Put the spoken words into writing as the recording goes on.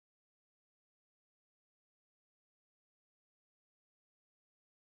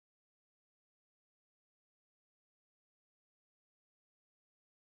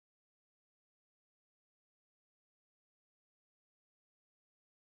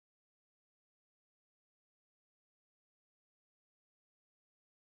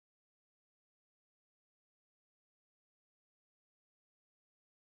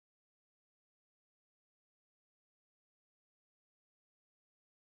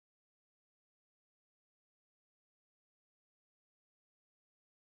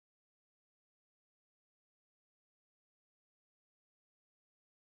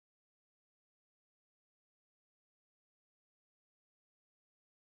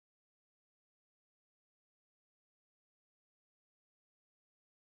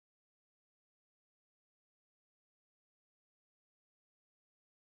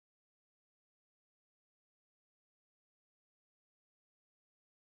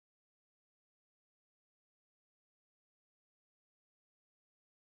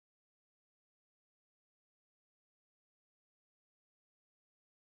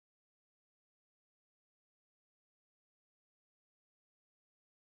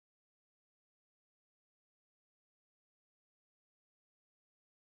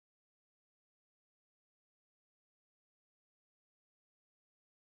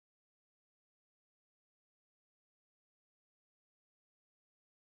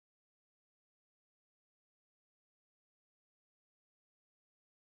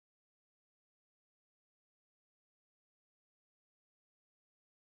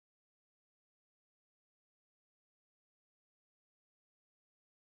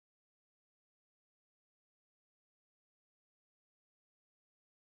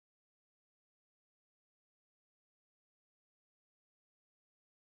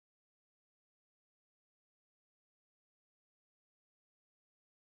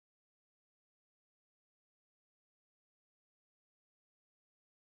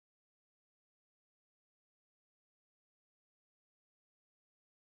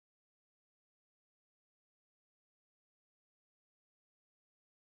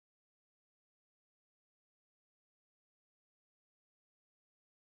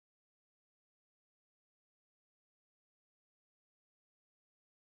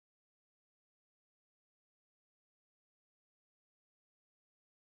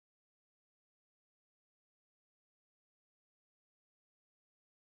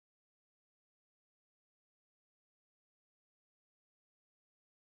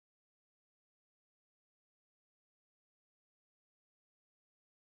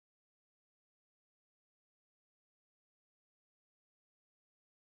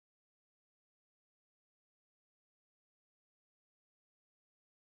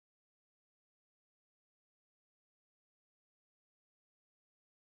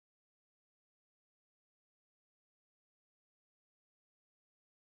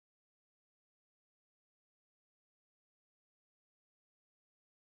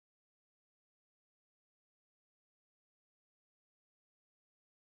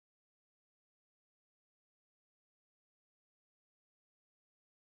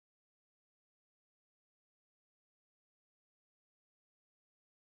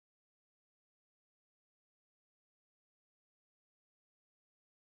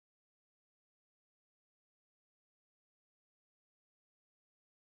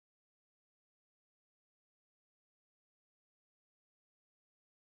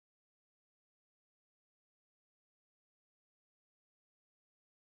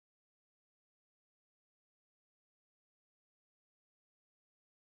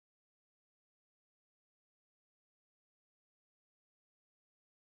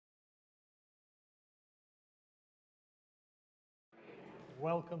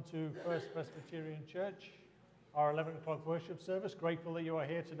Welcome to First Presbyterian Church, our 11 o'clock worship service. Grateful that you are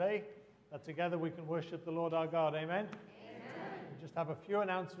here today, that together we can worship the Lord our God. Amen? We just have a few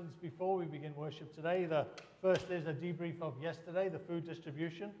announcements before we begin worship today. The first is a debrief of yesterday, the food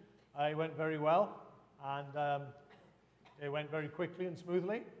distribution. It went very well, and it went very quickly and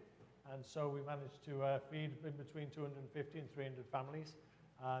smoothly. And so we managed to feed in between 250 and 300 families.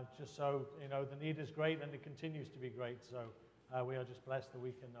 Just so, you know, the need is great and it continues to be great. So we are just blessed that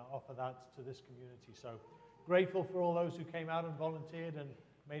we can offer that to this community. So grateful for all those who came out and volunteered and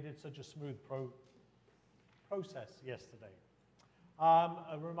made it such a smooth process yesterday.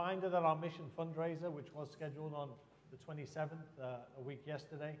 A reminder that our mission fundraiser, which was scheduled on the 27th, a week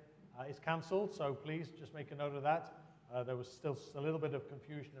yesterday, is cancelled. So please just make a note of that. There was still a little bit of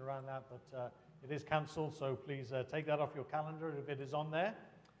confusion around that, but it is cancelled. So please take that off your calendar if it is on there.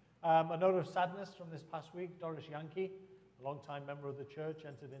 A note of sadness from this past week. Doris Yankee, a longtime member of the church,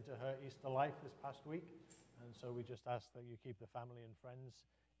 entered into her Easter life this past week. And so we just ask that you keep the family and friends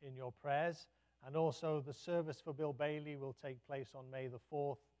in your prayers. And also the service for Bill Bailey will take place on May the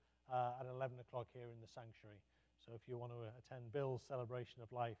 4th at 11 o'clock here in the sanctuary. So if you want to attend Bill's celebration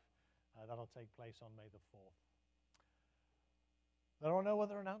of life, that'll take place on May the 4th. There are no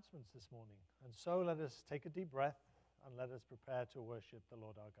other announcements this morning. And so let us take a deep breath and let us prepare to worship the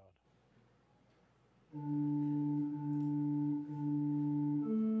Lord our God.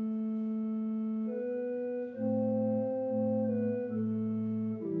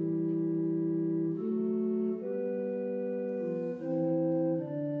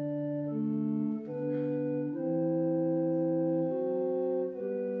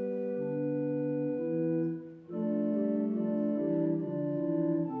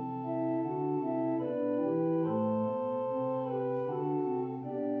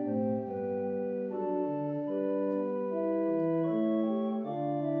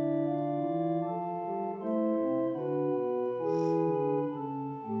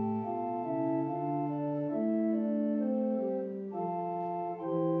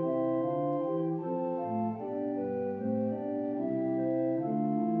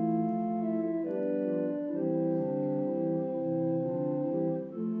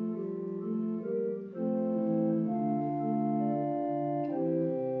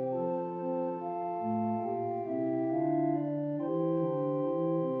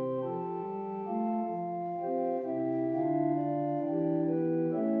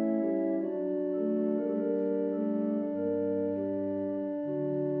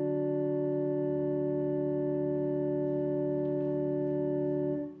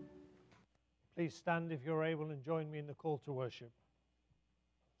 Please stand if you're able and join me in the call to worship.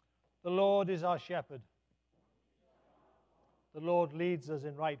 The Lord is our shepherd. The Lord leads us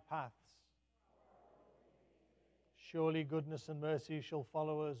in right paths. Surely goodness and mercy shall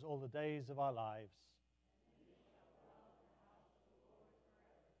follow us all the days of our lives.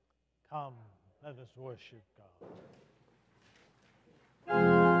 Come, let us worship God.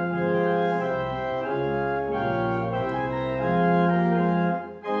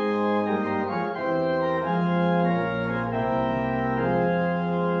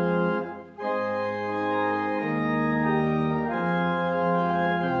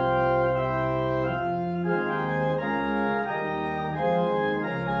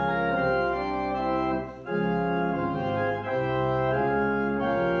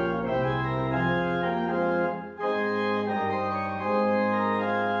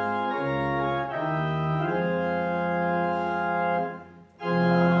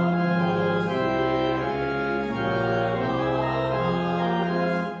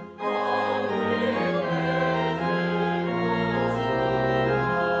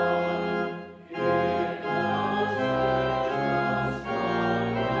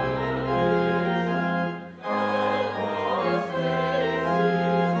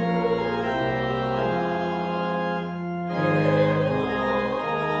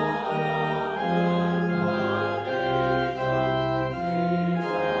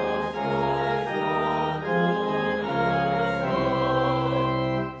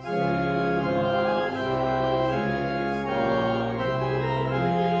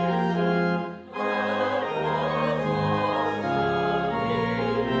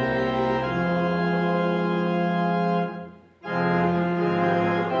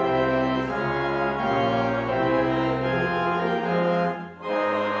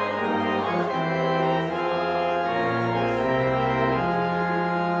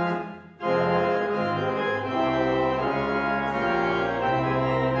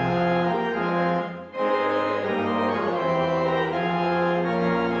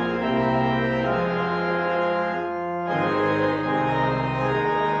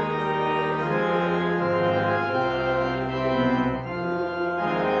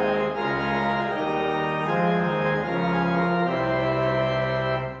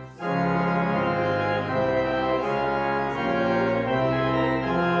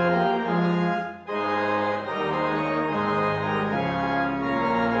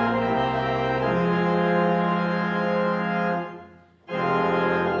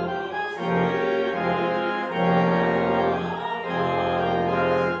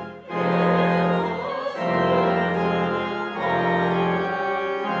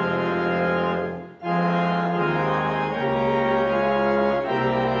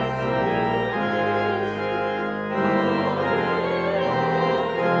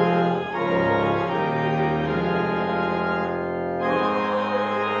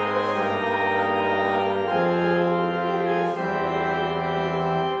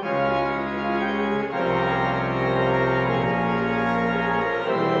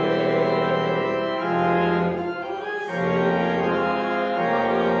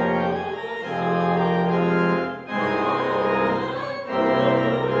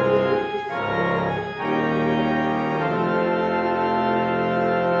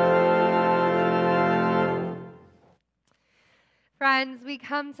 Friends, we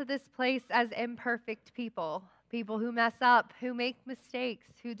come to this place as imperfect people, people who mess up, who make mistakes,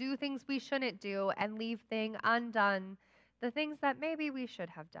 who do things we shouldn't do and leave things undone, the things that maybe we should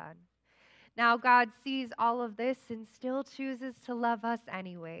have done. Now, God sees all of this and still chooses to love us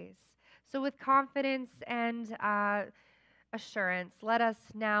anyways. So, with confidence and assurance, let us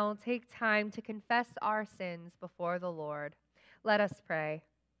now take time to confess our sins before the Lord. Let us pray.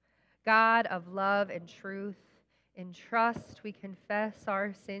 God of love and truth, in trust we confess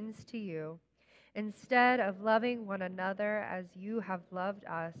our sins to you. Instead of loving one another as you have loved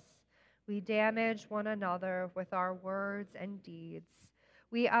us, we damage one another with our words and deeds.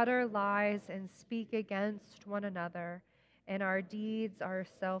 We utter lies and speak against one another, and our deeds are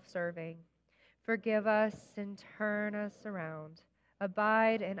self-serving. Forgive us and turn us around.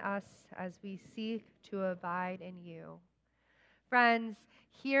 Abide in us as we seek to abide in you. Friends,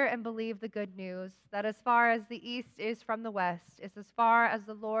 hear and believe the good news that as far as the east is from the west is as far as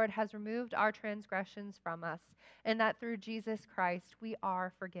the Lord has removed our transgressions from us, and that through Jesus Christ we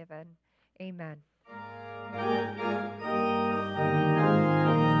are forgiven. Amen.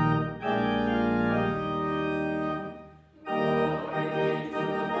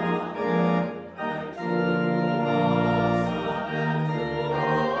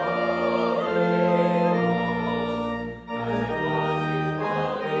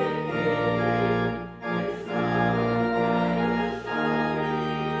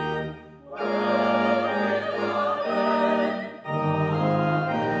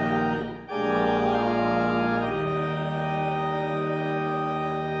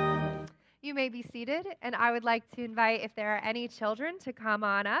 You may be seated, and I would like to invite, if there are any children, to come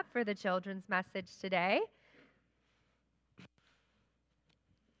on up for the children's message today.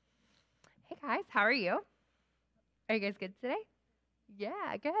 Hey guys, how are you? Are you guys good today?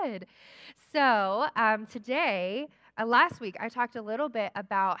 Yeah, good. So today, last week, I talked a little bit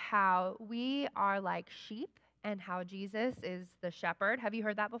about how we are like sheep and how Jesus is the shepherd. Have you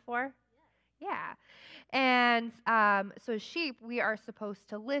heard that before? Yeah. And so, sheep, we are supposed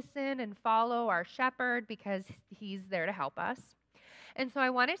to listen and follow our shepherd because he's there to help us. And so,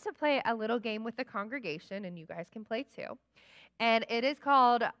 I wanted to play a little game with the congregation, and you guys can play too. And it is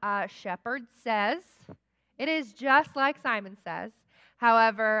called Shepherd Says. It is just like Simon Says.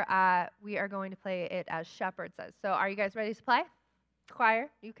 However, we are going to play it as Shepherd Says. So, are you guys ready to play? Choir,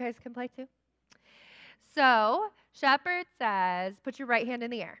 you guys can play too. So, Shepherd Says, put your right hand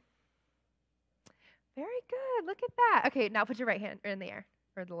in the air. Very good. Look at that. Okay, now put your right hand in the air,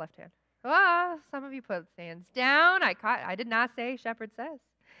 or the left hand. Oh, some of you put hands down. I did not say Shepherd Says.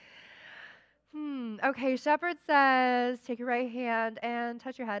 Okay, Shepherd Says, take your right hand and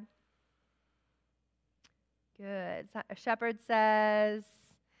touch your head. Good. Shepherd Says,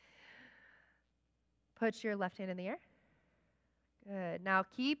 put your left hand in the air. Good. Now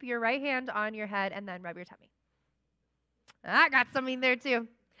keep your right hand on your head and then rub your tummy. I got something there too.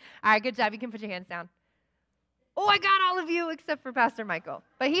 All right, good job. You can put your hands down. Oh, I got all of you except for Pastor Michael.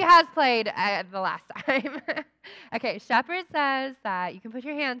 But he has played the last time. Okay, Shepherd Says that you can put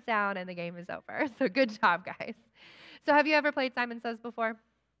your hands down and the game is over. So good job, guys. So have you ever played Simon Says before?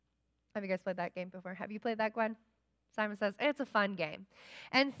 Have you guys played that game before? Have you played that, Gwen? Simon Says, it's a fun game.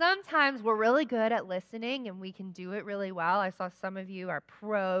 And sometimes we're really good at listening and we can do it really well. I saw some of you are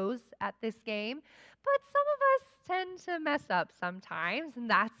pros at this game, but some of us tend to mess up sometimes, and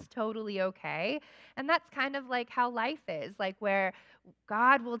that's totally okay. And that's kind of like how life is, like where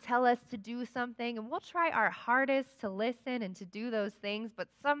God will tell us to do something and we'll try our hardest to listen and to do those things, but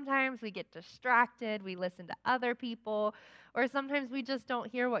sometimes we get distracted, we listen to other people, or sometimes we just don't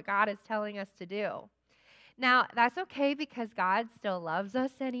hear what God is telling us to do. Now, that's okay because God still loves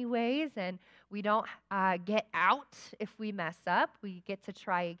us anyways, and we don't get out if we mess up. We get to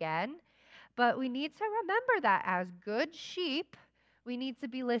try again. But we need to remember that as good sheep, we need to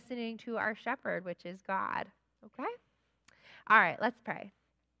be listening to our shepherd, which is God. Okay? All right, let's pray.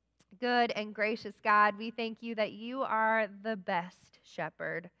 Good and gracious God, we thank you that you are the best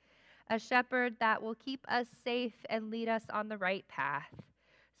shepherd, a shepherd that will keep us safe and lead us on the right path.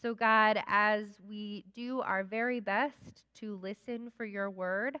 So God, as we do our very best to listen for your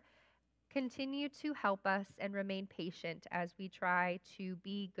word, continue to help us and remain patient as we try to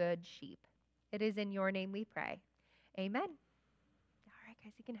be good sheep. It is in your name we pray. Amen. All right,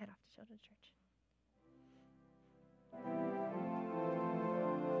 guys, you can head off to Children's Church.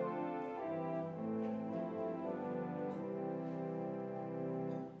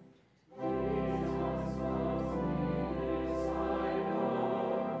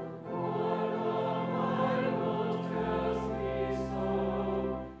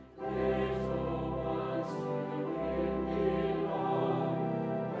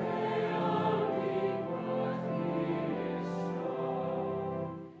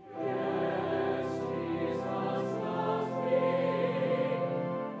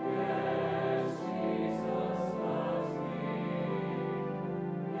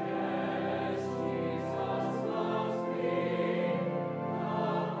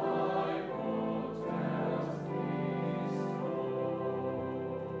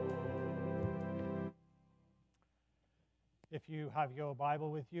 If you have your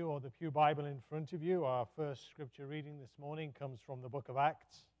Bible with you or the Pew Bible in front of you, our first scripture reading this morning comes from the book of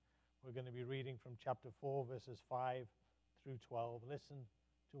Acts. We're going to be reading from chapter 4, verses 5 through 12. Listen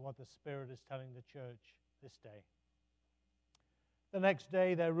to what the Spirit is telling the church this day. The next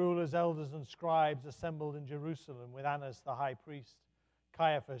day, their rulers, elders, and scribes assembled in Jerusalem with Annas the high priest,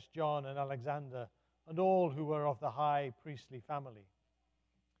 Caiaphas, John, and Alexander, and all who were of the high priestly family.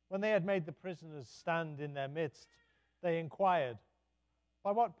 When they had made the prisoners stand in their midst, they inquired,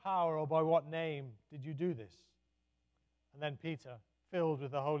 "By what power or by what name did you do this?" And then Peter, filled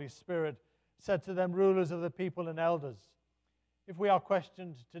with the Holy Spirit, said to them, "Rulers of the people and elders, if we are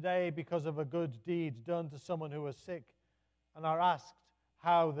questioned today because of a good deed done to someone who was sick, and are asked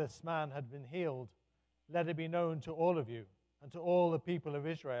how this man had been healed, let it be known to all of you and to all the people of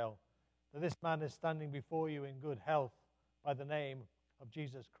Israel that this man is standing before you in good health by the name of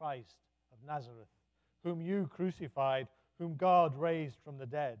Jesus Christ of Nazareth, whom you crucified, whom God raised from the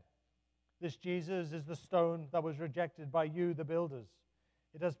dead. This Jesus is the stone that was rejected by you, the builders.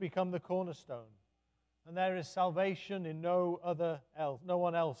 It has become the cornerstone. And there is salvation in no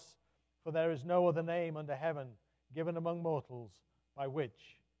one else, for there is no other name under heaven given among mortals by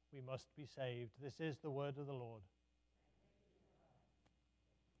which we must be saved." This is the word of the Lord.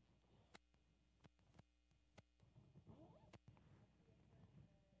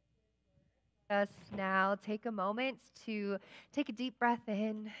 Let us now take a moment to take a deep breath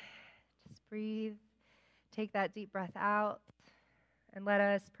in. Just breathe. Take that deep breath out. And let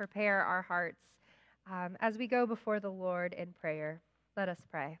us prepare our hearts as we go before the Lord in prayer. Let us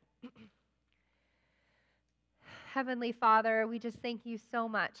pray. Heavenly Father, we just thank you so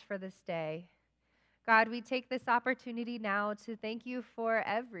much for this day. God, we take this opportunity now to thank you for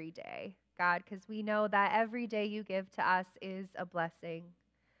every day, God, because we know that every day you give to us is a blessing.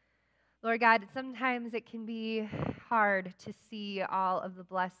 Lord God, sometimes it can be hard to see all of the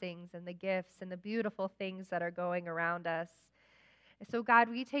blessings and the gifts and the beautiful things that are going around us. So God,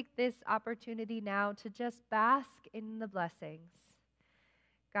 we take this opportunity now to just bask in the blessings.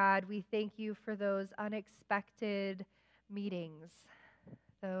 God, we thank you for those unexpected meetings,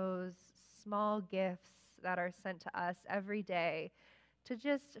 those small gifts that are sent to us every day to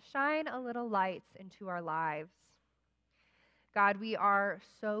just shine a little light into our lives. God, we are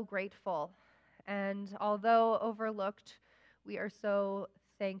so grateful, and although overlooked, we are so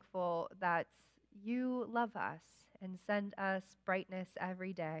thankful that you love us and send us brightness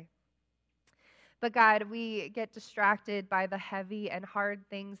every day. But God, we get distracted by the heavy and hard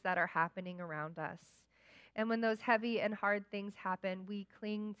things that are happening around us. And when those heavy and hard things happen, we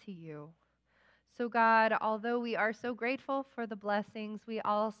cling to you. So God, although we are so grateful for the blessings, we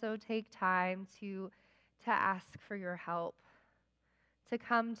also take time to ask for your help, to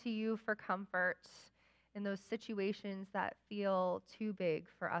come to you for comfort in those situations that feel too big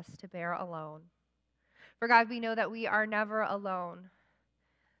for us to bear alone. For God, we know that we are never alone,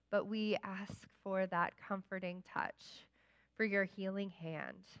 but we ask for that comforting touch, for your healing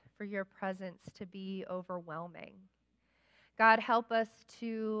hand, for your presence to be overwhelming. God, help us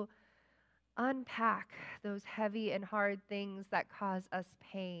to unpack those heavy and hard things that cause us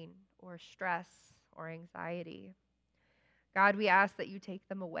pain or stress or anxiety. God, we ask that you take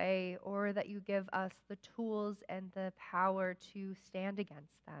them away, or that you give us the tools and the power to stand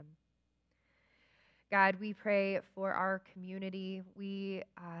against them. God, we pray for our community. We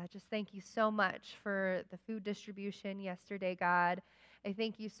just thank you so much for the food distribution yesterday, God. I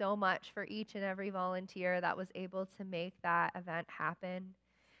thank you so much for each and every volunteer that was able to make that event happen.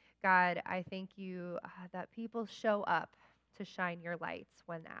 God, I thank you that people show up to shine your lights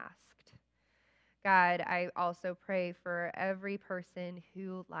when asked. God, I also pray for every person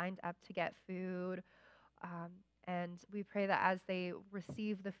who lined up to get food, and we pray that as they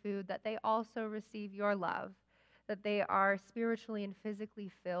receive the food, that they also receive your love, that they are spiritually and physically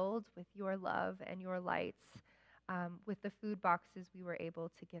filled with your love and your lights, with the food boxes we were able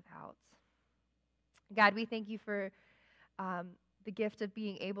to give out. God, we thank you for the gift of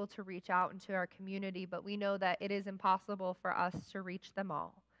being able to reach out into our community, but we know that it is impossible for us to reach them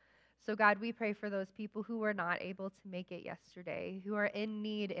all. So God, we pray for those people who were not able to make it yesterday, who are in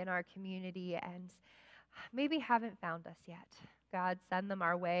need in our community and maybe haven't found us yet. God, send them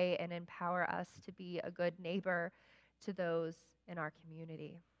our way and empower us to be a good neighbor to those in our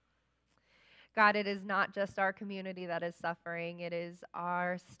community. God, it is not just our community that is suffering. It is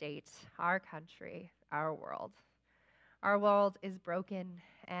our state, our country, our world. Our world is broken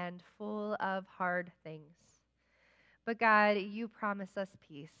and full of hard things. But God, you promise us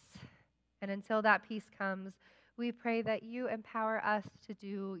peace. And until that peace comes, We pray that you empower us to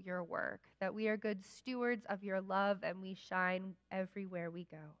do your work, that we are good stewards of your love and we shine everywhere we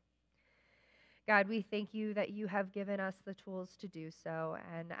go. God, we thank you that you have given us the tools to do so.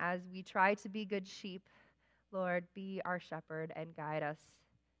 And as we try to be good sheep, Lord, be our shepherd and guide us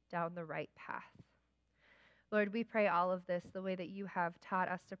down the right path. Lord, we pray all of this the way that you have taught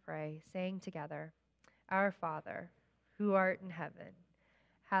us to pray, saying together, Our Father, who art in heaven,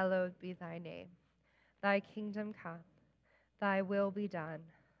 hallowed be thy name. Thy kingdom come, thy will be done,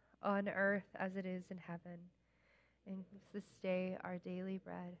 on earth as it is in heaven. And give us this day our daily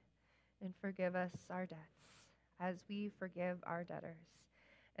bread, and forgive us our debts, as we forgive our debtors.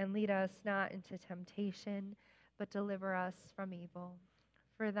 And lead us not into temptation, but deliver us from evil.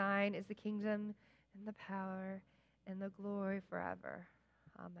 For thine is the kingdom, and the power, and the glory forever.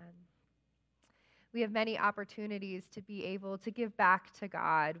 Amen. We have many opportunities to be able to give back to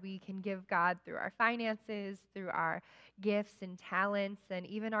God. We can give God through our finances, through our gifts and talents, and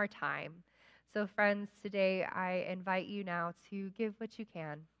even our time. So friends, today I invite you now to give what you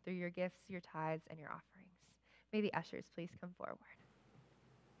can through your gifts, your tithes, and your offerings. May the ushers please come forward.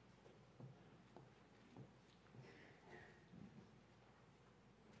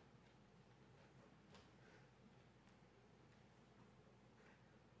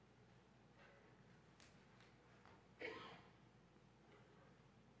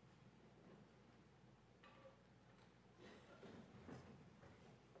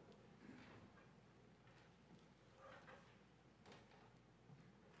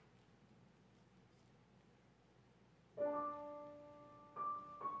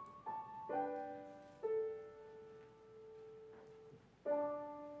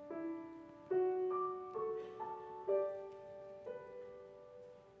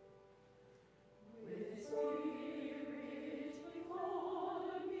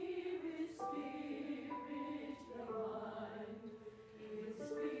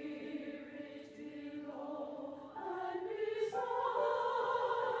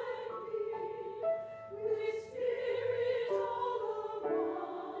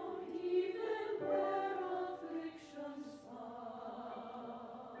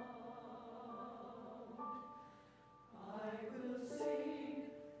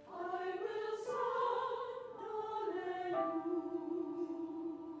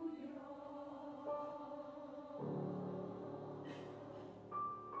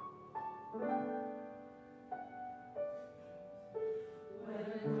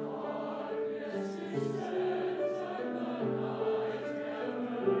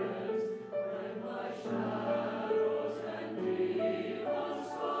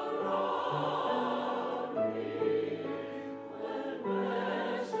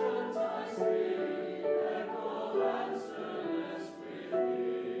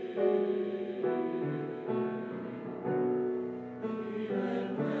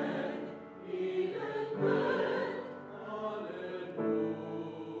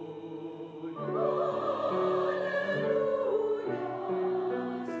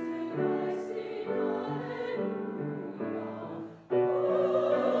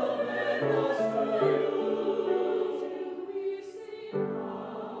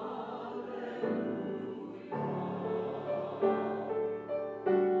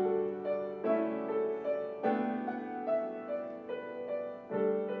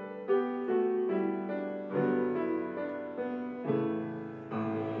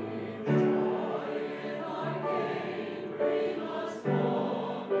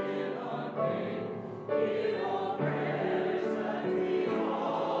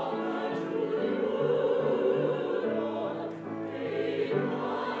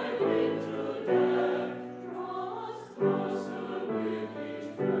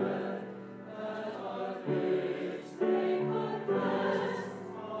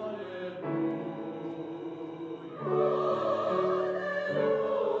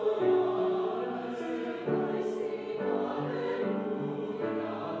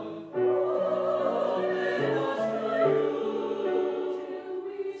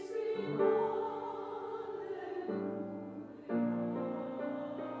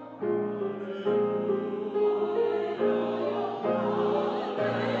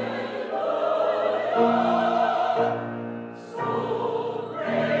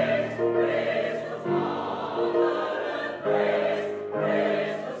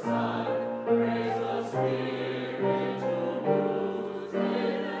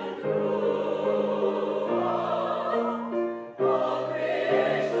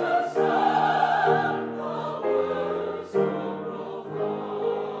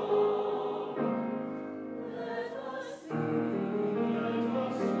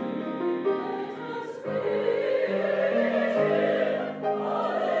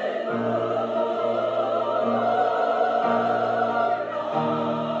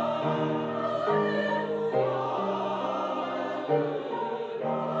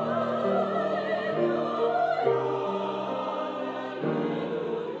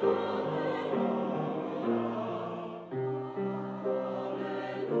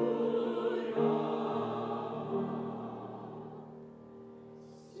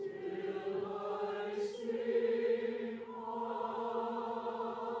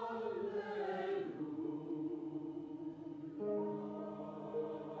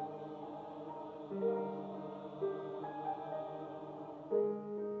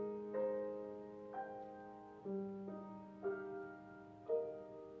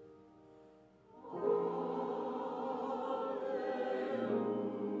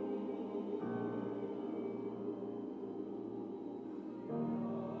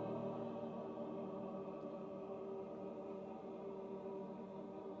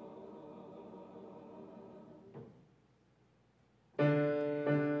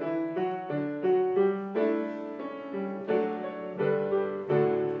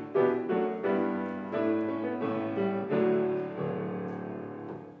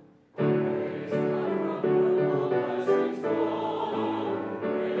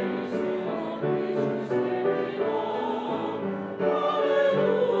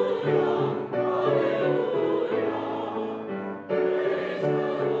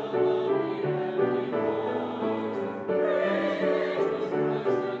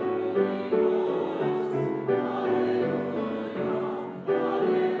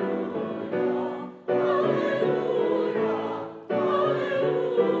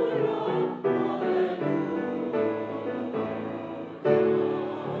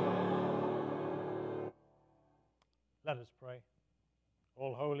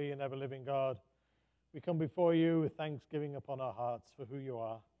 ever-living God. We come before you with thanksgiving upon our hearts for who you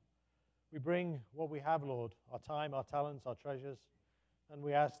are. We bring what we have, Lord, our time, our talents, our treasures, and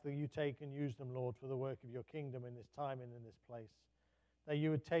we ask that you take and use them, Lord, for the work of your kingdom in this time and in this place. That you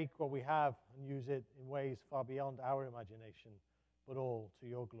would take what we have and use it in ways far beyond our imagination, but all to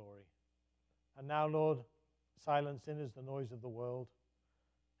your glory. And now, Lord, silence in us the noise of the world.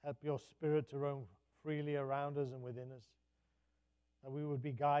 Help your Spirit to roam freely around us and within us, that we would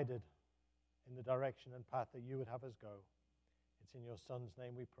be guided in the direction and path that you would have us go. It's in your Son's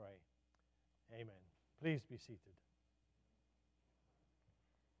name we pray. Amen. Please be seated.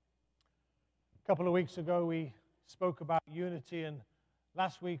 A couple of weeks ago, we spoke about unity, and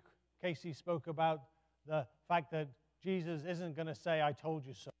last week, Casey spoke about the fact that Jesus isn't going to say, I told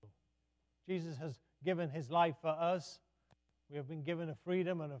you so. Jesus has given his life for us. We have been given a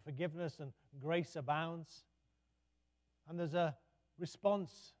freedom and a forgiveness, and grace abounds. And there's a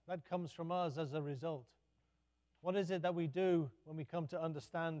response that comes from us as a result. What is it that we do when we come to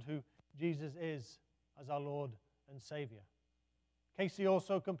understand who Jesus is as our Lord and Savior? Casey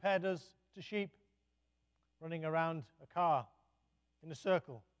also compared us to sheep running around a car in a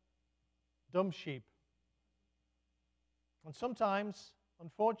circle, dumb sheep. And sometimes,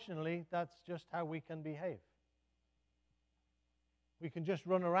 unfortunately, that's just how we can behave. We can just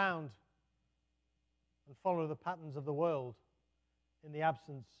run around and follow the patterns of the world in the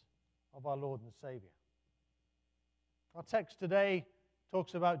absence of our Lord and Savior. Our text today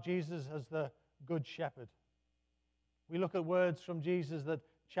talks about Jesus as the Good Shepherd. We look at words from Jesus that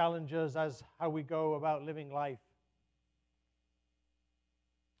challenge us as how we go about living life.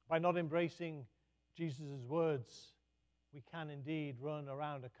 By not embracing Jesus' words, we can indeed run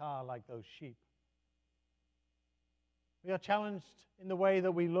around a car like those sheep. We are challenged in the way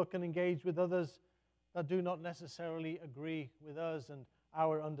that we look and engage with others that do not necessarily agree with us and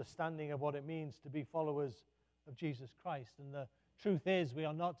our understanding of what it means to be followers of Jesus Christ. And the truth is, we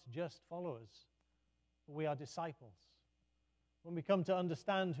are not just followers, but we are disciples. When we come to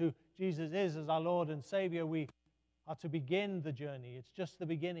understand who Jesus is as our Lord and Savior, we are to begin the journey. It's just the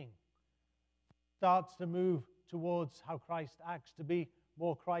beginning. It starts to move towards how Christ acts, to be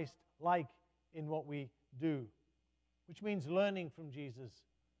more Christ-like in what we do, which means learning from Jesus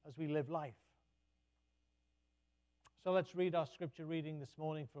as we live life. So let's read our scripture reading this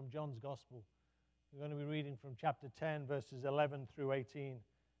morning from John's Gospel. We're going to be reading from chapter 10, verses 11 through 18.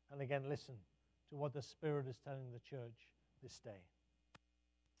 And again, listen to what the Spirit is telling the church this day.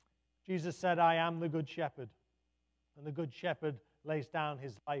 Jesus said, I am the good shepherd, and the good shepherd lays down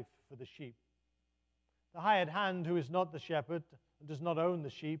his life for the sheep. The hired hand, who is not the shepherd and does not own the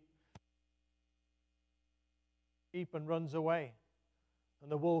sheep and runs away,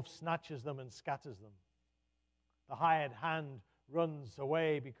 and the wolf snatches them and scatters them. The hired hand runs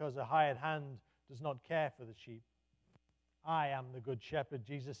away because a hired hand does not care for the sheep. I am the good shepherd,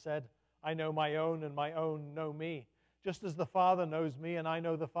 Jesus said. I know my own, and my own know me, just as the Father knows me, and I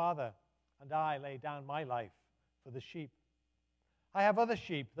know the Father, and I lay down my life for the sheep. I have other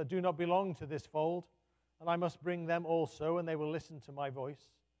sheep that do not belong to this fold, and I must bring them also, and they will listen to my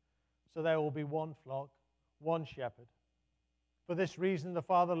voice. So there will be one flock, one shepherd. For this reason the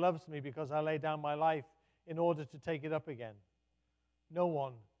Father loves me, because I lay down my life in order to take it up again. No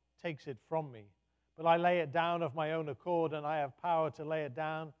one takes it from me, but I lay it down of my own accord, and I have power to lay it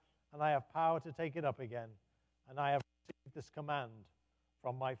down, and I have power to take it up again, and I have received this command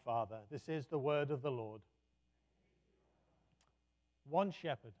from my Father. This is the word of the Lord. One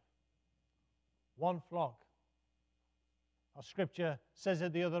shepherd, one flock. Our scripture says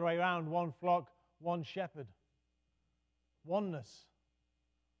it the other way around: one flock, one shepherd. Oneness.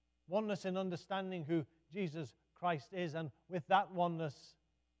 Oneness in understanding who Jesus Christ is, and with that oneness,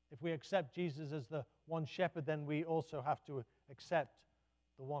 if we accept Jesus as the one shepherd, then we also have to accept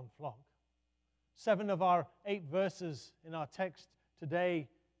the one flock. 7 of our 8 verses in our text today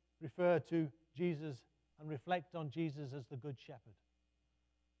refer to Jesus and reflect on Jesus as the good shepherd.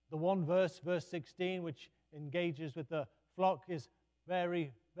 The one verse, verse 16, which engages with the flock, is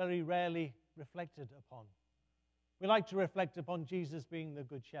very, very rarely reflected upon. We like to reflect upon Jesus being the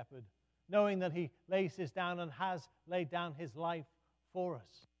good shepherd, knowing that he lays this down and has laid down his life for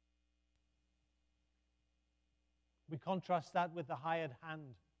us. We contrast that with the hired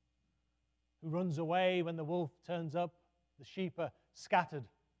hand who runs away when the wolf turns up. The sheep are scattered.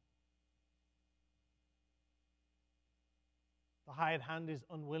 The hired hand is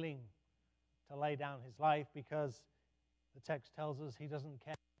unwilling to lay down his life because the text tells us he doesn't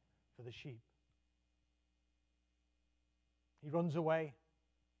care for the sheep. He runs away.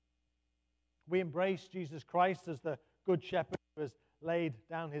 We embrace Jesus Christ as the good shepherd who has laid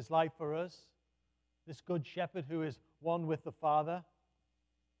down his life for us, this good shepherd who is one with the Father.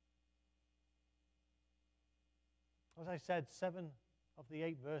 As I said, 7 of the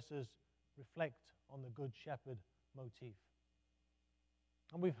 8 verses reflect on the good shepherd motif.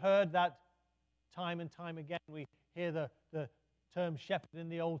 And we've heard that time and time again. We hear the term shepherd in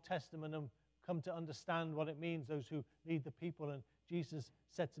the Old Testament and come to understand what it means, those who lead the people, and Jesus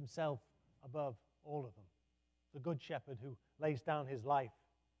sets himself above all of them. The good shepherd who lays down his life.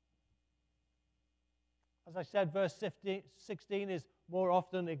 As I said, verse 16 is more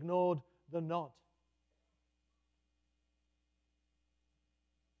often ignored than not.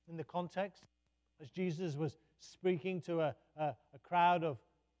 In the context, as Jesus was speaking to a crowd of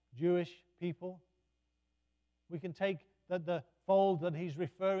Jewish people, we can take that the fold that he's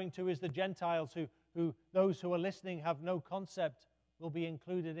referring to is the Gentiles, who those who are listening have no concept will be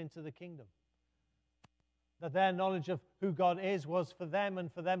included into the kingdom. That their knowledge of who God is was for them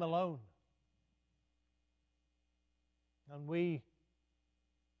and for them alone. And we,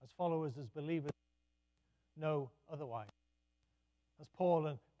 as followers, as believers, know otherwise. As Paul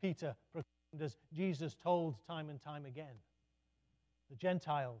and Peter proclaimed, as Jesus told time and time again, the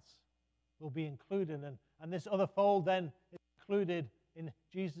Gentiles will be included, and this other fold then is included in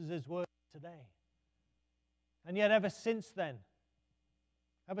Jesus' words today. And yet ever since then,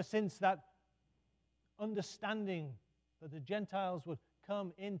 ever since that understanding that the Gentiles would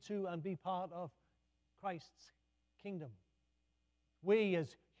come into and be part of Christ's kingdom, we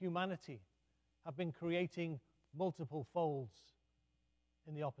as humanity have been creating multiple folds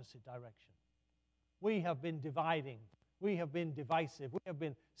in the opposite direction. We have been dividing. We have been divisive. We have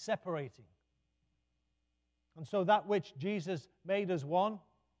been separating. And so that which Jesus made as one,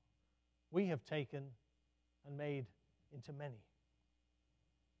 we have taken and made into many.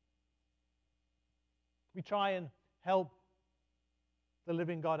 We try and help the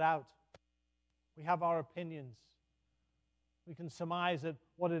living God out. We have our opinions. We can surmise at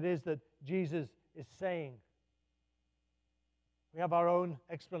what it is that Jesus is saying. We have our own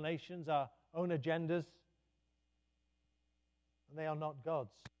explanations, our own agendas, and they are not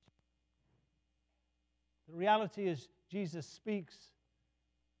God's. The reality is, Jesus speaks,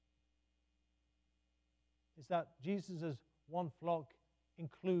 is that Jesus' one flock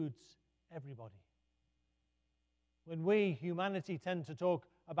includes everybody. When we, humanity, tend to talk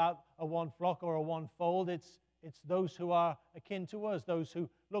about a one flock or a one fold, it's those who are akin to us, those who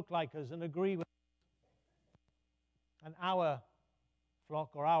look like us and agree with us. And our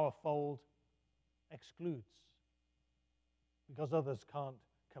flock or our fold excludes because others can't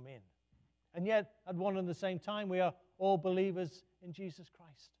come in. And yet, at one and the same time, we are all believers in Jesus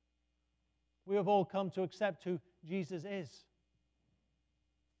Christ. We have all come to accept who Jesus is.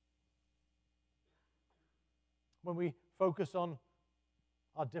 When we focus on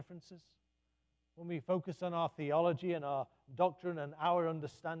our differences, when we focus on our theology and our doctrine and our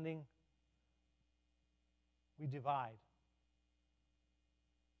understanding, we divide.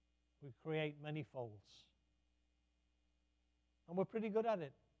 We create many folds. And we're pretty good at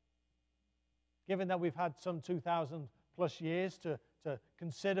it. Given that we've had some 2,000 plus years to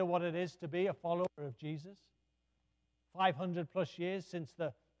consider what it is to be a follower of Jesus, 500 plus years since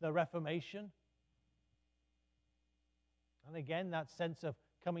the Reformation. And again, that sense of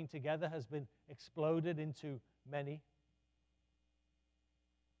coming together has been exploded into many.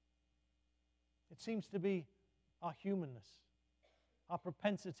 It seems to be our humanness, our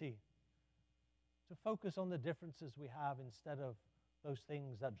propensity to focus on the differences we have instead of those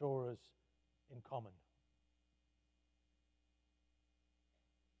things that draw us in common.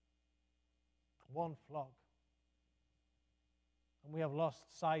 One flock. And we have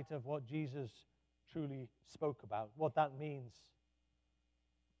lost sight of what Jesus truly spoke about, what that means.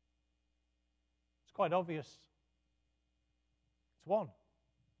 It's quite obvious. It's one.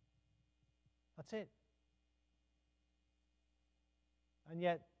 That's it. And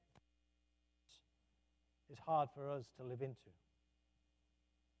yet, it's hard for us to live into.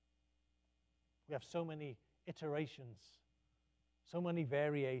 We have so many iterations, so many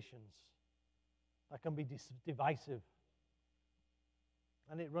variations that can be divisive.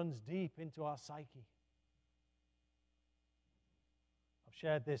 And it runs deep into our psyche. I've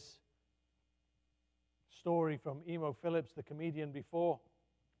shared this story from Emo Phillips, the comedian, before,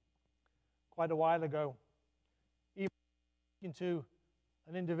 quite a while ago. Emo was speaking to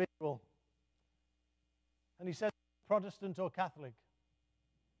an individual, and he said, Protestant or Catholic?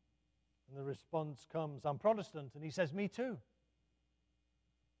 And the response comes, I'm Protestant. And he says, me too.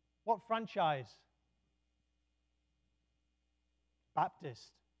 What franchise?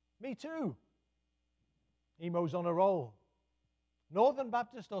 Baptist. Me too. Emo's on a roll. Northern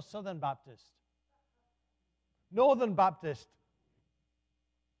Baptist or Southern Baptist? Northern Baptist.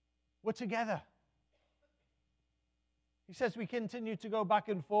 We're together. He says we continue to go back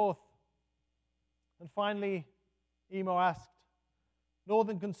and forth. And finally, Emo asked,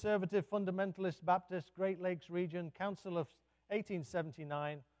 Northern Conservative Fundamentalist Baptist Great Lakes Region Council of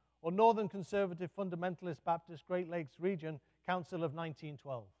 1879 or Northern Conservative Fundamentalist Baptist Great Lakes Region Council of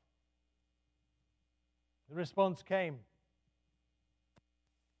 1912. The response came,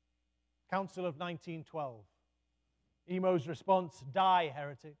 Council of 1912. Emo's response, die,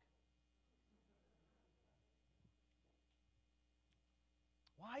 heretic.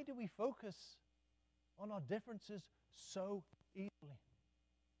 Why do we focus on our differences so easily?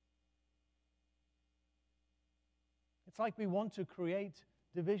 It's like we want to create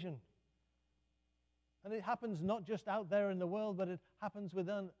division. And it happens not just out there in the world, but it happens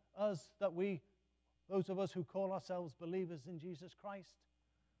within us, that those of us who call ourselves believers in Jesus Christ,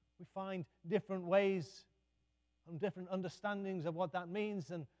 we find different ways and different understandings of what that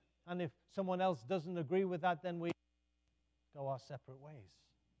means. And if someone else doesn't agree with that, then we go our separate ways.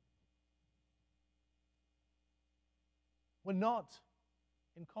 We're not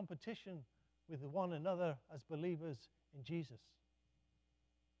in competition with one another as believers in Jesus.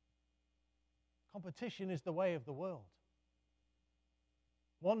 Competition is the way of the world.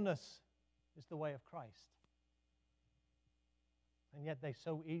 Oneness is the way of Christ. And yet they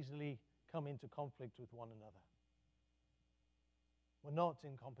so easily come into conflict with one another. We're not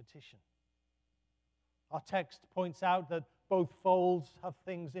in competition. Our text points out that both folds have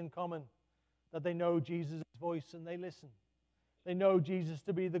things in common, that they know Jesus' voice and they listen. They know Jesus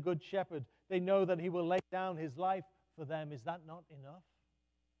to be the good shepherd. They know that he will lay down his life for them. Is that not enough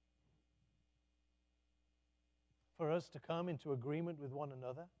for us to come into agreement with one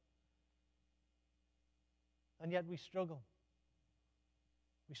another? And yet we struggle.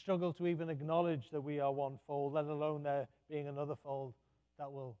 We struggle to even acknowledge that we are one fold, let alone there being another fold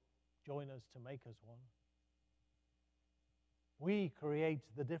that will join us to make us one. We create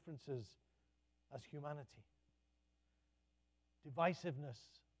the differences as humanity. Divisiveness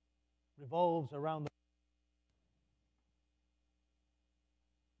revolves around the...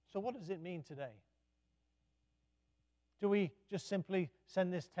 So what does it mean today? Do we just simply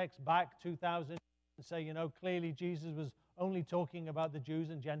send this text back 2,000 and say, clearly Jesus was only talking about the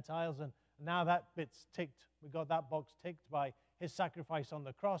Jews and Gentiles, and now that bit's ticked. We got that box ticked by his sacrifice on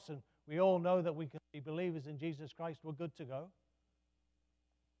the cross, and we all know that we can be believers in Jesus Christ. We're good to go.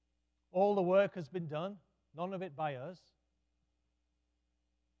 All the work has been done, none of it by us.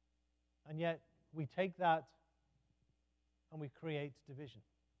 And yet we take that and we create division.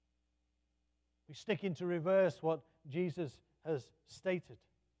 We stick into reverse what Jesus has stated.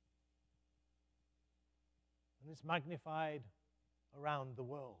 And it's magnified around the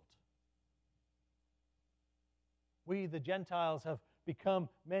world. We, the Gentiles, have become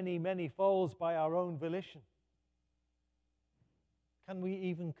many, many folds by our own volition. Can we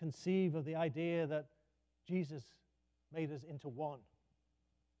even conceive of the idea that Jesus made us into one?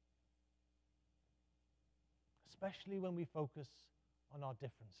 Especially when we focus on our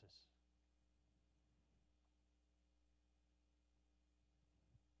differences.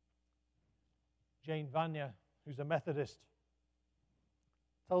 Jane Vanya, who's a Methodist,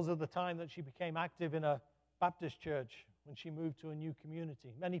 tells of the time that she became active in a Baptist church when she moved to a new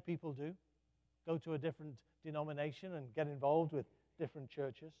community. Many people do, go to a different denomination and get involved with different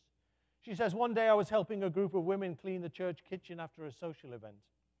churches. She says, one day I was helping a group of women clean the church kitchen after a social event.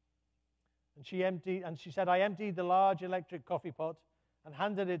 And she said, I emptied the large electric coffee pot and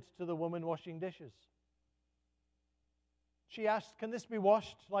handed it to the woman washing dishes. She asked, can this be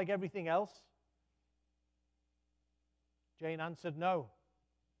washed like everything else? Jane answered, no.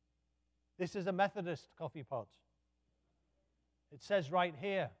 This is a Methodist coffee pot. It says right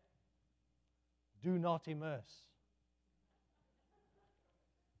here, do not immerse.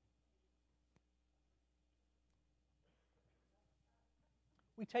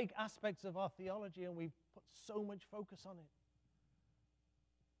 We take aspects of our theology and we put so much focus on it.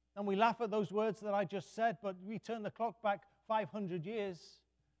 And we laugh at those words that I just said, but we turn the clock back 500 years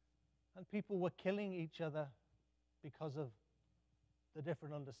and people were killing each other because of the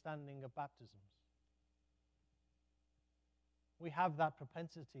different understanding of baptisms. We have that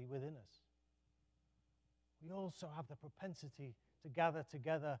propensity within us. We also have the propensity to gather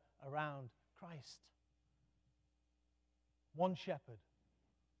together around Christ. One shepherd,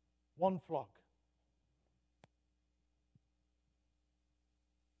 one flock.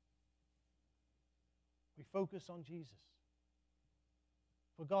 We focus on Jesus.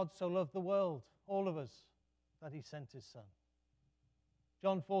 For God so loved the world, all of us, that he sent his Son.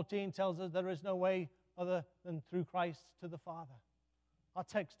 John 14 tells us there is no way other than through Christ to the Father. Our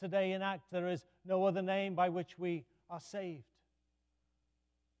text today in Acts, there is no other name by which we are saved.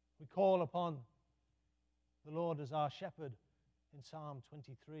 We call upon the Lord as our shepherd in Psalm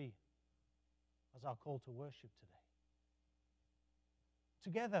 23 as our call to worship today.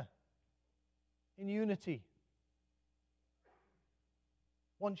 Together, in unity,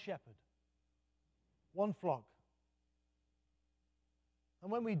 one shepherd, one flock.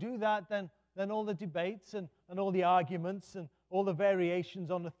 And when we do that, then all the debates and all the arguments and all the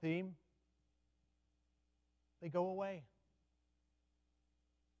variations on a theme, they go away.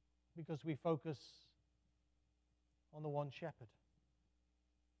 Because we focus on the one shepherd.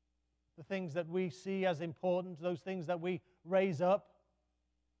 The things that we see as important, those things that we raise up,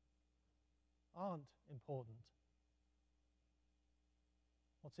 aren't important.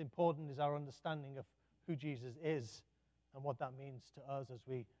 What's important is our understanding of who Jesus is and what that means to us as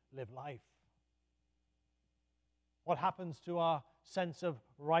we live life. What happens to our sense of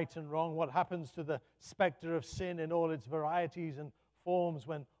right and wrong? What happens to the specter of sin in all its varieties and forms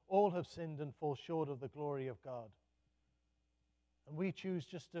when all have sinned and fall short of the glory of God? And we choose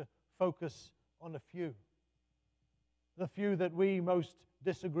just to focus on a few. The few that we most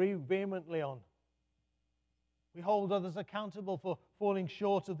disagree vehemently on. We hold others accountable for falling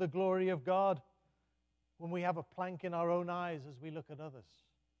short of the glory of God when we have a plank in our own eyes as we look at others.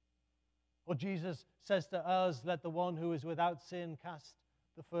 Or Jesus says to us, let the one who is without sin cast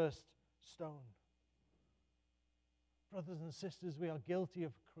the first stone. Brothers and sisters, we are guilty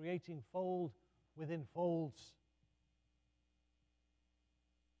of creating fold within folds.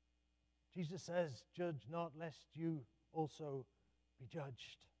 Jesus says, judge not, lest you also be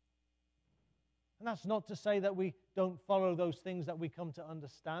judged. And that's not to say that we don't follow those things that we come to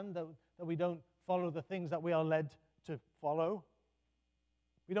understand, that we don't follow the things that we are led to follow.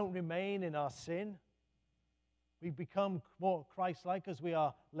 We don't remain in our sin. We become more Christ-like as we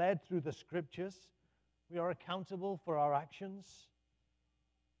are led through the Scriptures. We are accountable for our actions.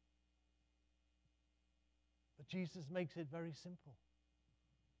 But Jesus makes it very simple.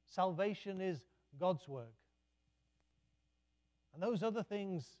 Salvation is God's work. And those other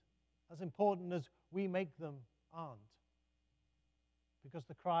things, as important as we make them, aren't. Because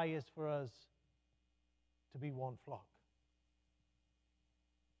the cry is for us to be one flock.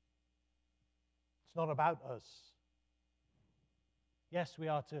 It's not about us. Yes, we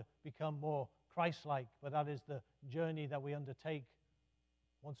are to become more Christ-like, but that is the journey that we undertake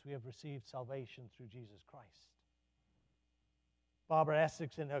once we have received salvation through Jesus Christ. Barbara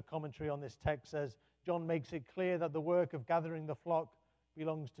Essex, in her commentary on this text, says, John makes it clear that the work of gathering the flock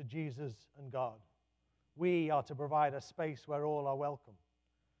belongs to Jesus and God. We are to provide a space where all are welcome.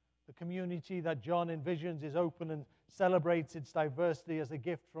 The community that John envisions is open and celebrates its diversity as a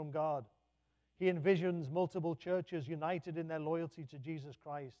gift from God. He envisions multiple churches united in their loyalty to Jesus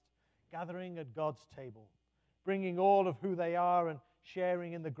Christ, gathering at God's table, bringing all of who they are and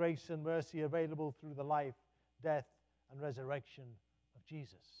sharing in the grace and mercy available through the life, death, and resurrection of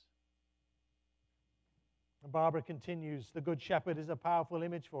Jesus. And Barbara continues, the Good Shepherd is a powerful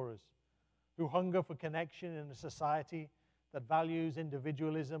image for us, who hunger for connection in a society that values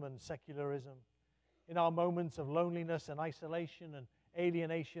individualism and secularism. In our moments of loneliness and isolation and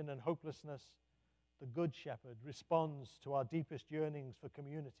alienation and hopelessness, the Good Shepherd responds to our deepest yearnings for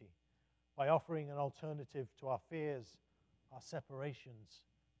community by offering an alternative to our fears, our separations,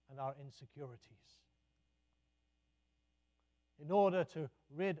 and our insecurities. In order to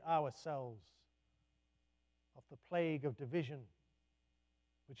rid ourselves of the plague of division,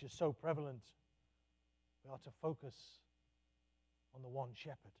 which is so prevalent, we are to focus on the one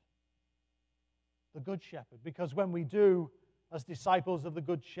shepherd, the Good Shepherd, because when we do, as disciples of the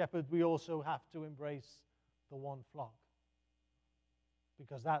Good Shepherd, we also have to embrace the one flock,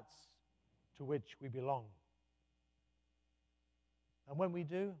 because that's to which we belong. And when we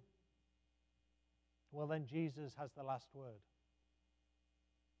do, well, then Jesus has the last word.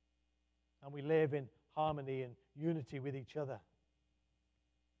 And we live in harmony and unity with each other.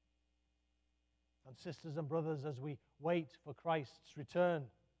 And sisters and brothers, as we wait for Christ's return,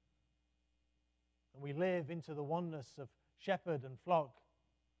 and we live into the oneness of shepherd and flock,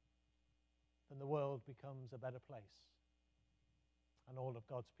 then the world becomes a better place. And all of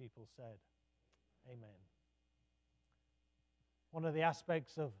God's people said, amen. One of the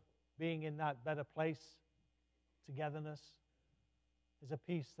aspects of being in that better place, togetherness, is a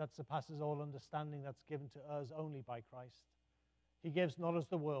peace that surpasses all understanding that's given to us only by Christ. He gives not as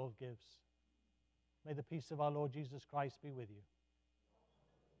the world gives. May the peace of our Lord Jesus Christ be with you.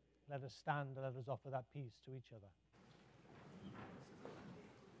 Let us stand and let us offer that peace to each other.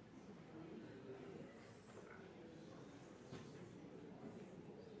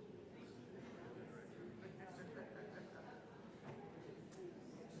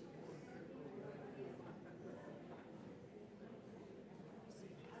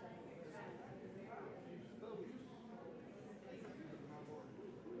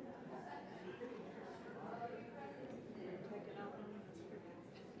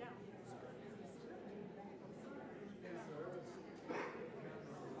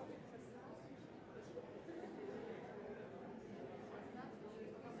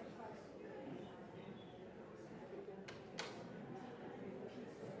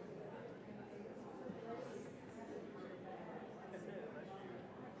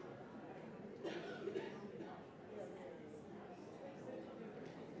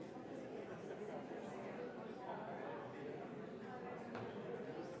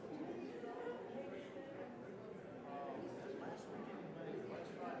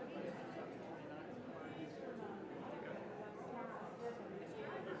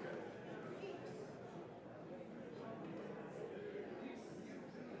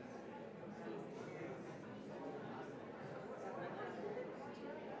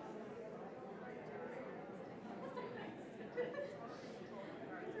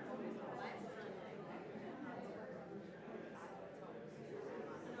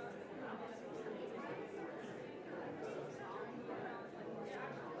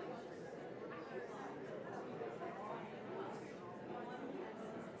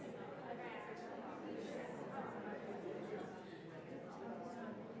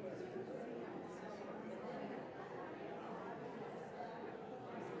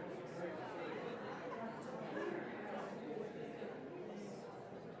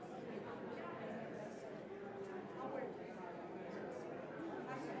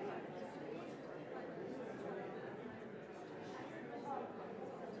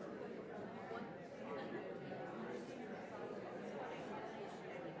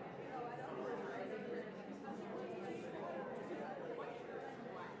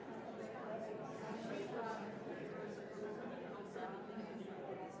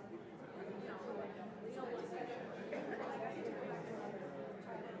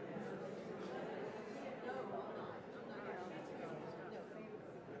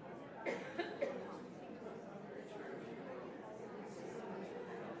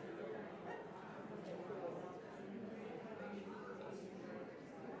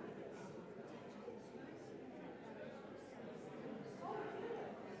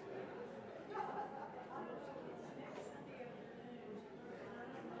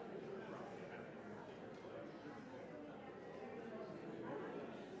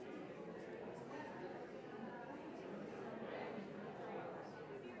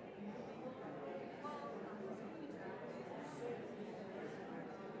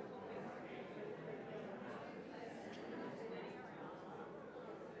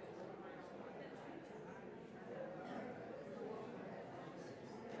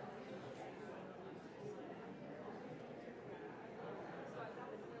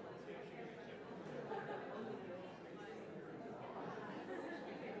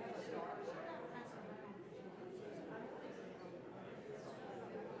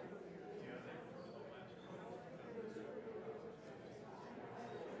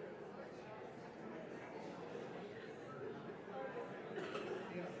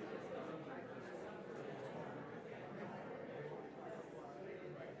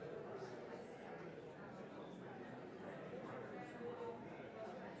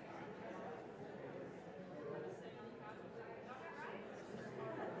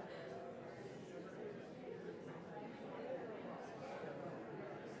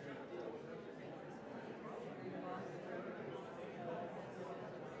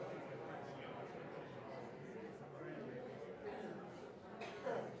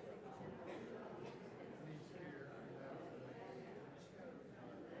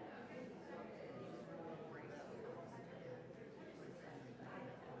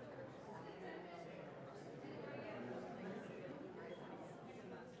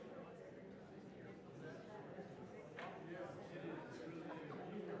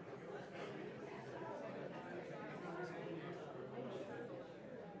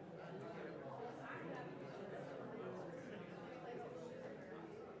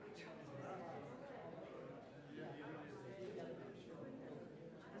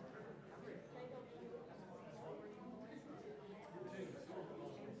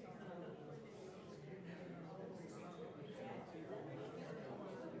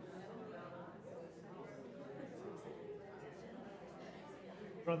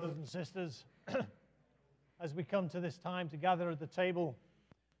 Brothers and sisters, as we come to this time to gather at the table,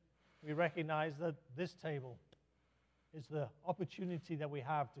 we recognize that this table is the opportunity that we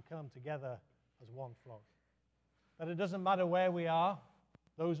have to come together as one flock. That it doesn't matter where we are,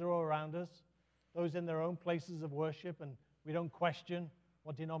 those who are around us, those in their own places of worship, and we don't question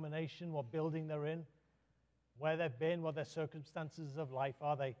what denomination, what building they're in, where they've been, what their circumstances of life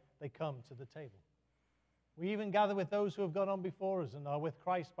are, they come to the table. We even gather with those who have gone on before us and are with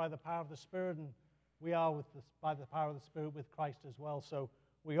Christ by the power of the Spirit, and we are by the power of the Spirit with Christ as well. So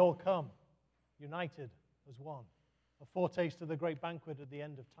we all come united as one, a foretaste of the great banquet at the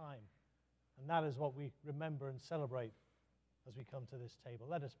end of time. And that is what we remember and celebrate as we come to this table.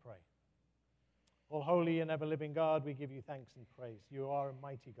 Let us pray. All holy and ever-living God, we give you thanks and praise. You are a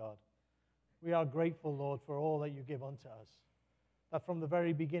mighty God. We are grateful, Lord, for all that you give unto us. That from the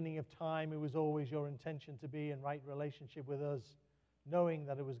very beginning of time, it was always your intention to be in right relationship with us, knowing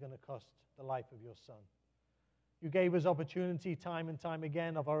that it was going to cost the life of your Son. You gave us opportunity time and time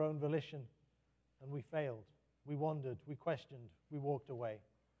again of our own volition, and we failed. We wandered, we questioned, we walked away.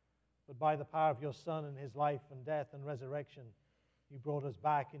 But by the power of your Son and his life and death and resurrection, you brought us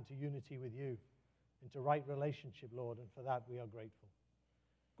back into unity with you, into right relationship, Lord, and for that we are grateful.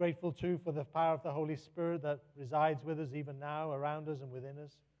 Grateful, too, for the power of the Holy Spirit that resides with us even now, around us and within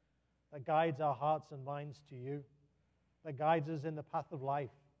us, that guides our hearts and minds to you, that guides us in the path of life,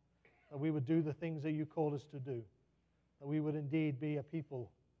 that we would do the things that you call us to do, that we would indeed be a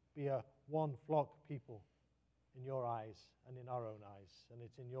people, be a one flock people in your eyes and in our own eyes. And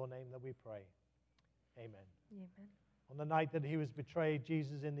it's in your name that we pray. Amen. Amen. On the night that he was betrayed,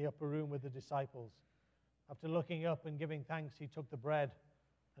 Jesus in the upper room with the disciples, after looking up and giving thanks, he took the bread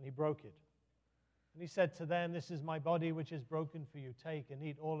and he broke it. And he said to them, "This is my body which is broken for you. Take and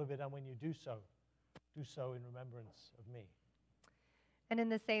eat all of it, and when you do so in remembrance of me." And in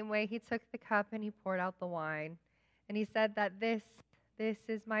the same way, he took the cup and he poured out the wine. And he said that this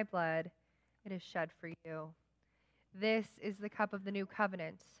is my blood. It is shed for you. This is the cup of the new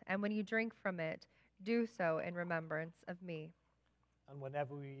covenant. And when you drink from it, do so in remembrance of me. And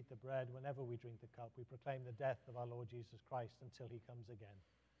whenever we eat the bread, whenever we drink the cup, we proclaim the death of our Lord Jesus Christ until he comes again.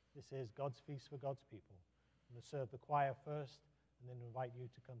 This is God's feast for God's people. I'm going to serve the choir first and then invite you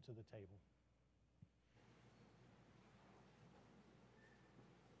to come to the table.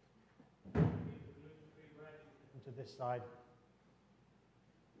 Come to this side.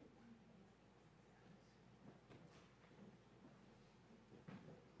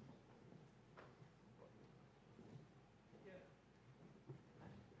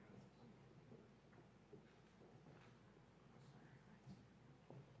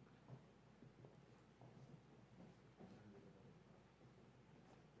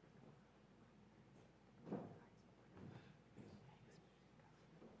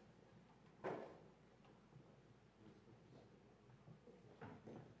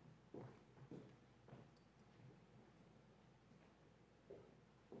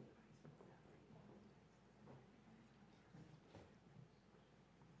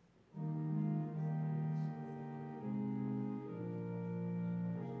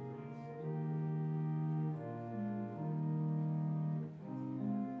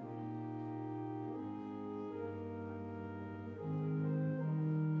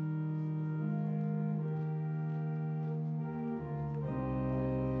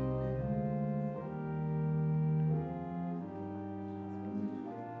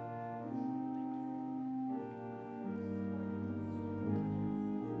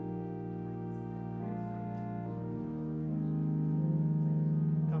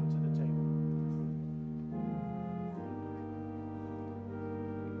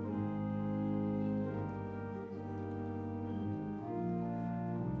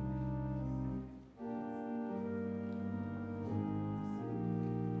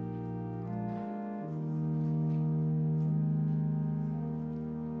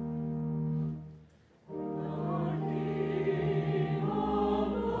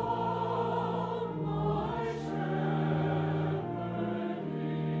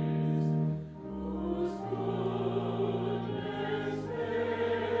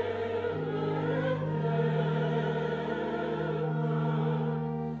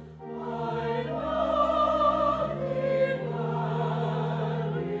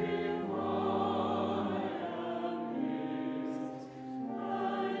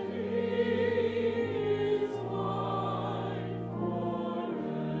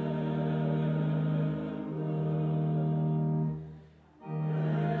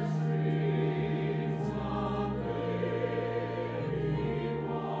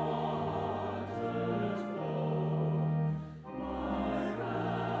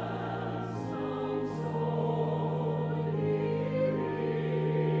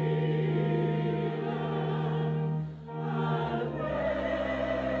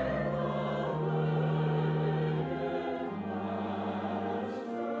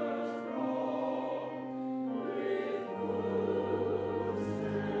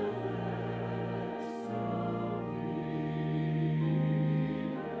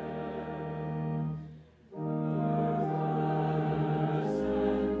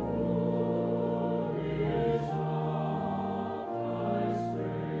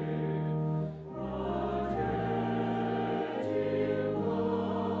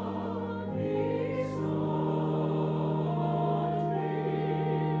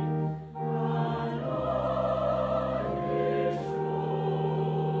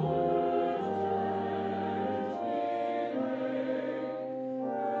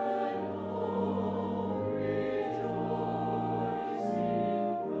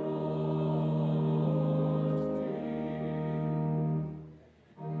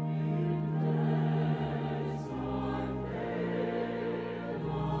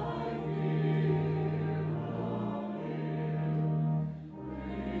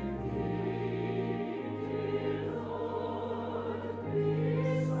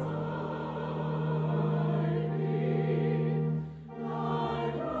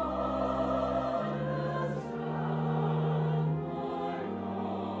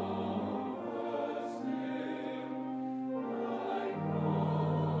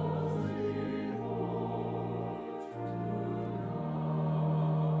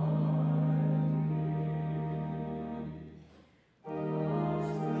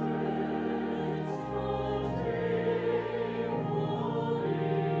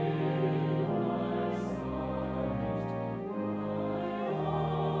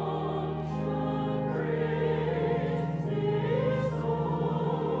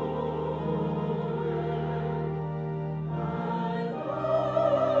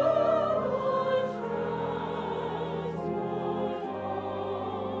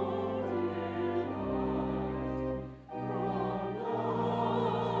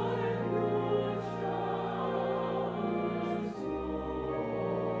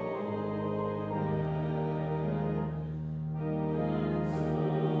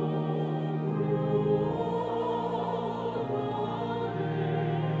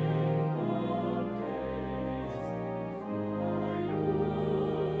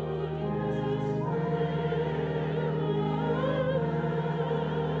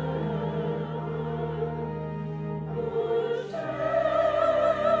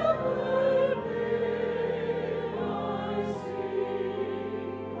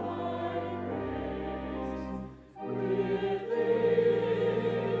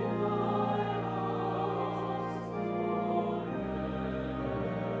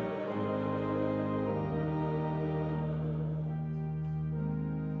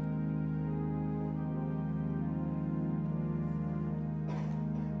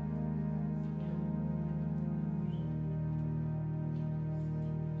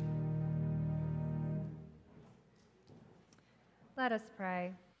 Let us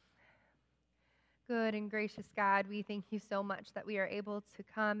pray. Good and gracious God, we thank you so much that we are able to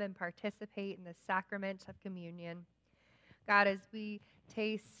come and participate in the sacrament of communion. God, as we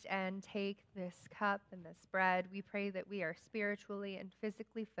taste and take this cup and this bread, we pray that we are spiritually and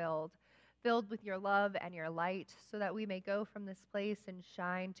physically filled with your love and your light, so that we may go from this place and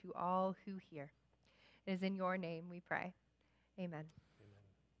shine to all who hear. It is in your name we pray. Amen.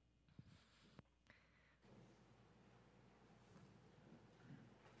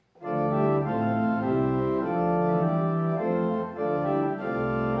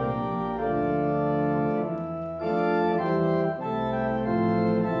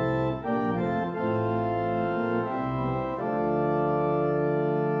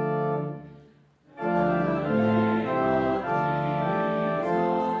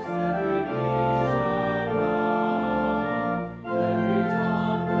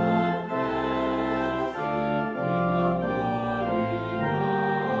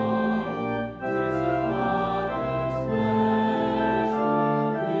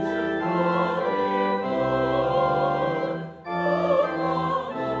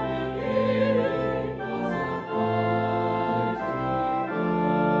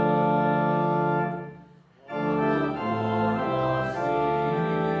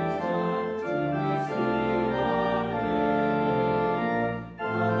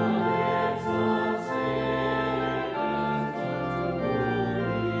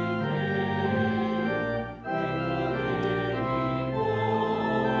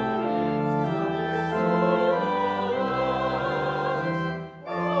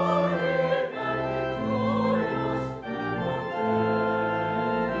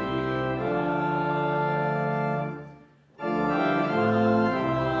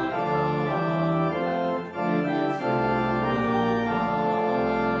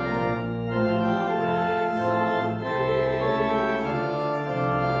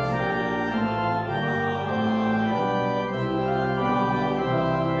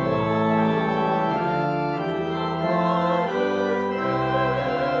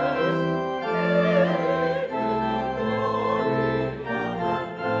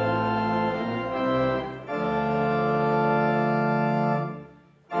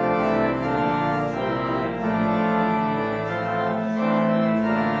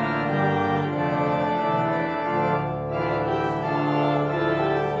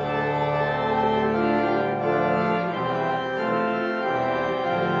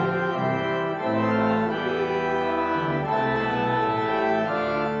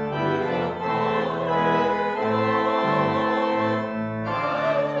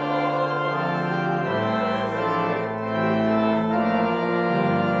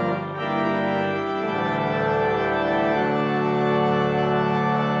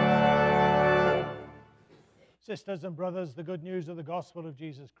 Sisters and brothers, the good news of the gospel of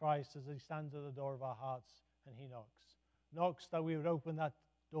Jesus Christ as he stands at the door of our hearts and he knocks. Knocks that we would open that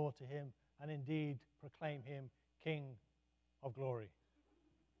door to him and indeed proclaim him King of glory.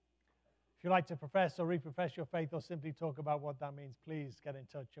 If you'd like to profess or reprofess your faith or simply talk about what that means, please get in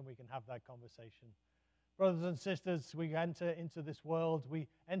touch and we can have that conversation. Brothers and sisters, we enter into this world, we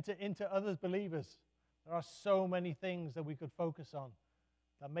enter into others believers. There are so many things that we could focus on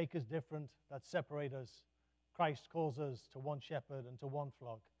that make us different, that separate us. Christ calls us to one shepherd and to one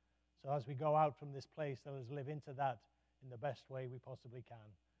flock. So as we go out from this place, let us live into that in the best way we possibly can.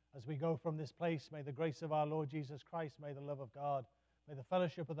 As we go from this place, may the grace of our Lord Jesus Christ, may the love of God, may the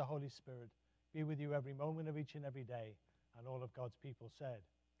fellowship of the Holy Spirit be with you every moment of each and every day. And all of God's people said,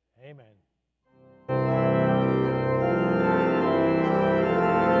 Amen.